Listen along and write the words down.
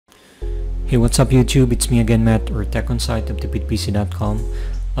Hey, what's up YouTube? It's me again, Matt, or tech on site of thepc.com.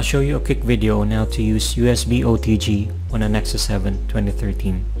 I'll show you a quick video on how to use USB OTG on a Nexus 7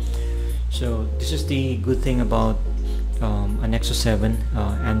 2013. So this is the good thing about a Nexus 7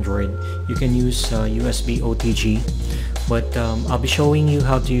 Android. You can use USB OTG, but I'll be showing you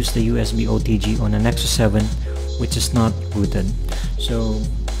how to use the USB OTG on a Nexus 7 which is not rooted. So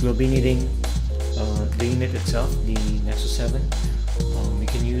we'll be needing the unit itself, the Nexus 7. We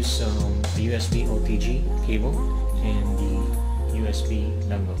can use a USB OTG cable and the USB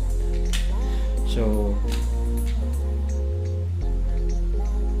dongle. So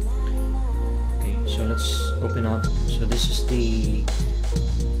so let's open up. So this is the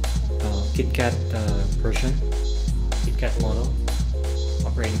KitKat version, KitKat model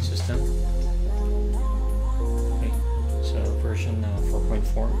operating system. Okay, so version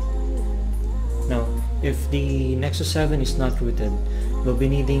 4.4. Now, if the Nexus 7 is not rooted, we'll be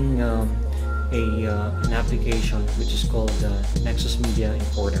needing an application which is called Nexus Media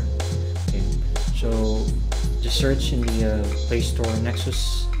Importer. Okay, so just search in the Play Store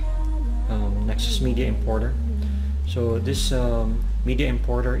Nexus Media Importer. So this media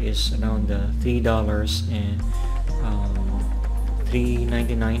importer is around $3 and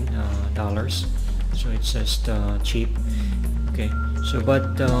 $3.99. So it's just cheap. Okay, so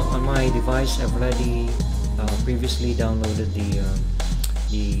but on my device I've already previously downloaded the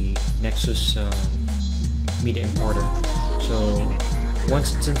Nexus media importer. So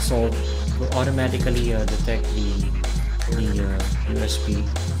once it's installed, it will automatically detect the USB,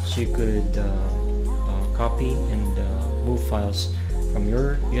 so you could copy and move files from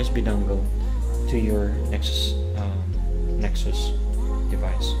your USB dongle to your Nexus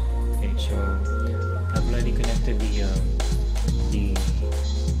device. Okay, so I've already connected the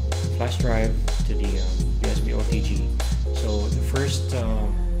flash drive to the USB OTG. So the first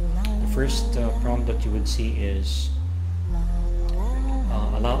prompt that you would see is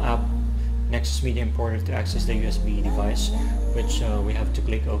allow app Nexus Media Importer to access the USB device, which we have to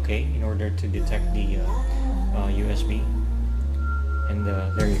click OK in order to detect the USB. And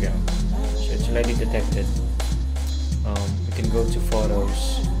there you go. So it's already detected. We can go to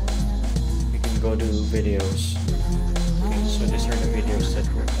photos. We can go to videos. Okay, so these are the videos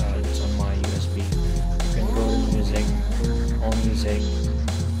that's on my USB. You can go to music, all music,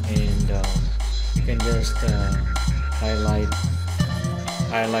 and you can just highlight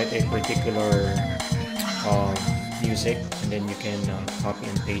a particular music, and then you can copy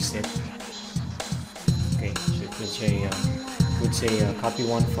and paste it. Okay, so it would say copy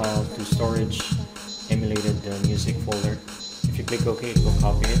one file to storage emulated music folder. If you click OK, it will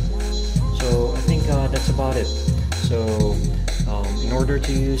copy it. So I think that's about it. So in order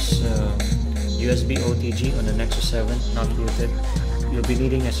to use USB OTG on the Nexus 7 not rooted, you'll be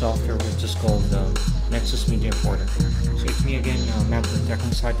needing a software which is called Nexus Media Importer. So it's me again, Matt, the tech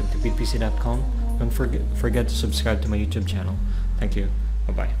on site of thepc.com. Don't forget to subscribe to my YouTube channel. Thank you.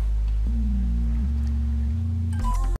 Bye-bye.